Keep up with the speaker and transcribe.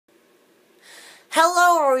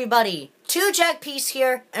Hello everybody, 2JackPiece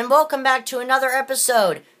here, and welcome back to another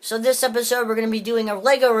episode. So this episode we're going to be doing a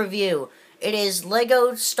LEGO review. It is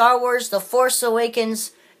LEGO Star Wars The Force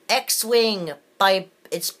Awakens X-Wing by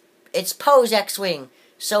it's Poe's X-Wing.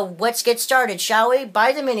 So let's get started, shall we?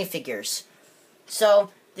 Buy the minifigures.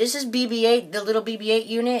 So this is BB-8, the little BB-8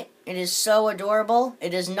 unit. It is so adorable.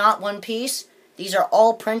 It is not one piece. These are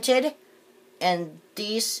all printed, and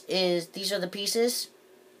these are the pieces.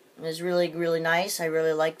 It's really nice. I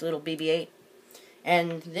really like the little BB-8.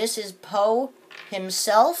 And this is Poe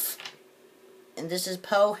himself. And this is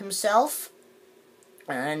Poe himself.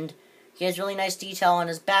 And he has really nice detail on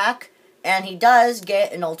his back. And he does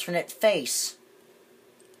get an alternate face.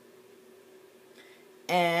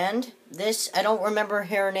 And this, I don't remember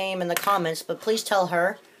her name in the comments, but please tell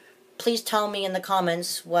her. Please tell me in the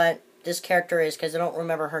comments what this character is, because I don't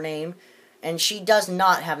remember her name. And she does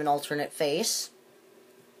not have an alternate face.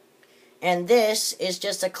 And this is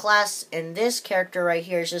just a class, and this character right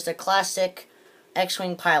here is just a classic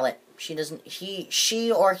X-Wing pilot. She does not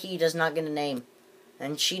get a name.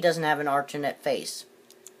 And she doesn't have an alternate face.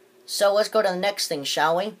 So let's go to the next thing,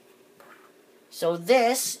 shall we? So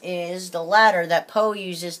this is the ladder that Poe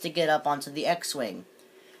uses to get up onto the X-Wing.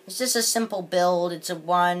 It's just a simple build. It's a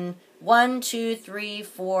 1, 2, 3,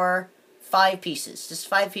 4, 5 pieces. Just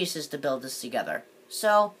 5 pieces to build this together.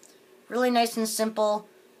 So, really nice and simple.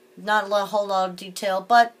 Not a whole lot of detail,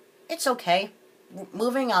 but it's okay.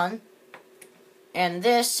 Moving on. And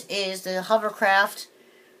this is the hovercraft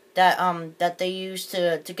that they use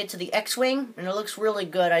to get to the X-Wing, and it looks really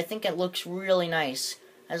good. I think it looks really nice.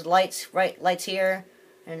 Has lights here,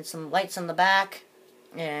 and some lights on the back.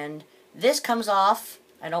 And this comes off.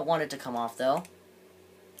 I don't want it to come off though.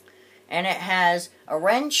 And it has a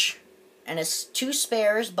wrench and it's 2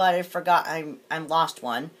 spares, but I forgot I lost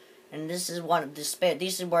one. And this is one of the spare.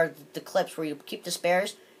 These are where the clips where you keep the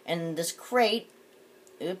spares. And this crate,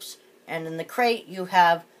 oops. And in the crate you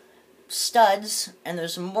have studs, and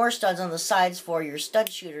there's some more studs on the sides for your stud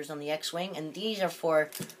shooters on the X-Wing. And these are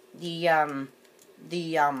for the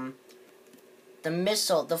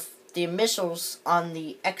missiles on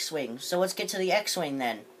the X-Wing. So let's get to the X-Wing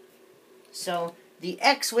then. So the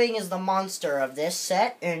X-Wing is the monster of this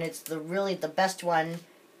set, and it's really the best one.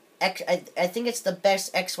 I think it's the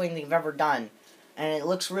best X-Wing they've ever done, and it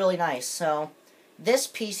looks really nice. So, this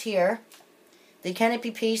piece here, the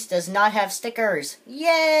canopy piece, does not have stickers.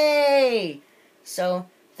 Yay! So,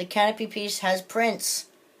 the canopy piece has prints.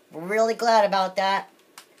 We're really glad about that.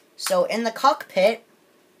 So, in the cockpit,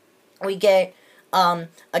 we get a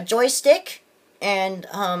joystick and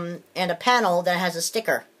a panel that has a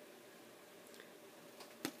sticker.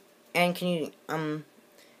 And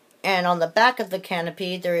and on the back of the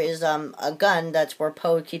canopy, there is a gun. That's where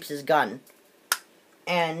Poe keeps his gun.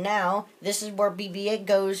 And now, this is where BB-8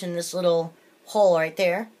 goes in this little hole right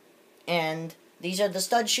there. And these are the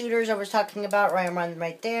stud shooters I was talking about. One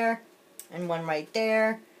right there, and one right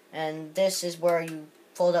there. And this is where you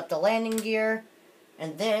fold up the landing gear.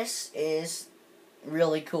 And this is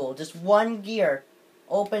really cool. Just one gear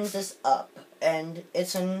opens this up. And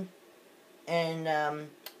it's in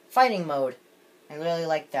fighting mode. I really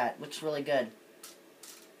like that. Looks really good.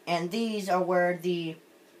 And these are where the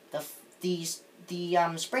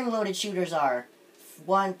spring-loaded shooters are.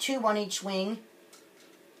 2 on each wing.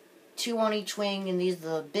 2 on each wing, and these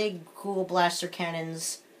are the big, cool blaster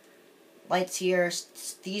cannons. Lights here.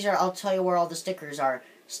 These are. I'll tell you where all the stickers are.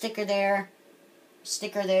 Sticker there.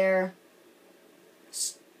 Sticker there.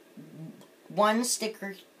 One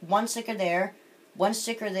sticker there. One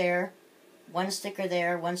sticker there. One sticker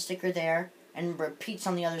there. One sticker there. And repeats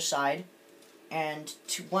on the other side, and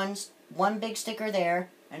one big sticker there,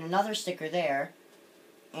 and another sticker there,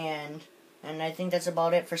 and I think that's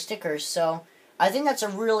about it for stickers. So I think that's a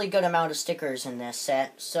really good amount of stickers in this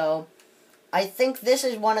set. So I think this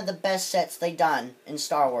is one of the best sets they've done in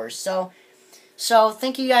Star Wars. So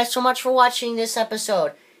thank you guys so much for watching this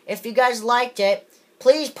episode. If you guys liked it,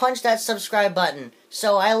 please punch that subscribe button.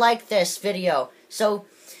 So I like this video. So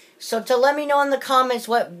to let me know in the comments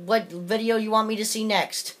what video you want me to see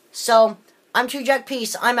next. So, I'm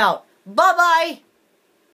 2JackPiece. I'm out. Bye-bye!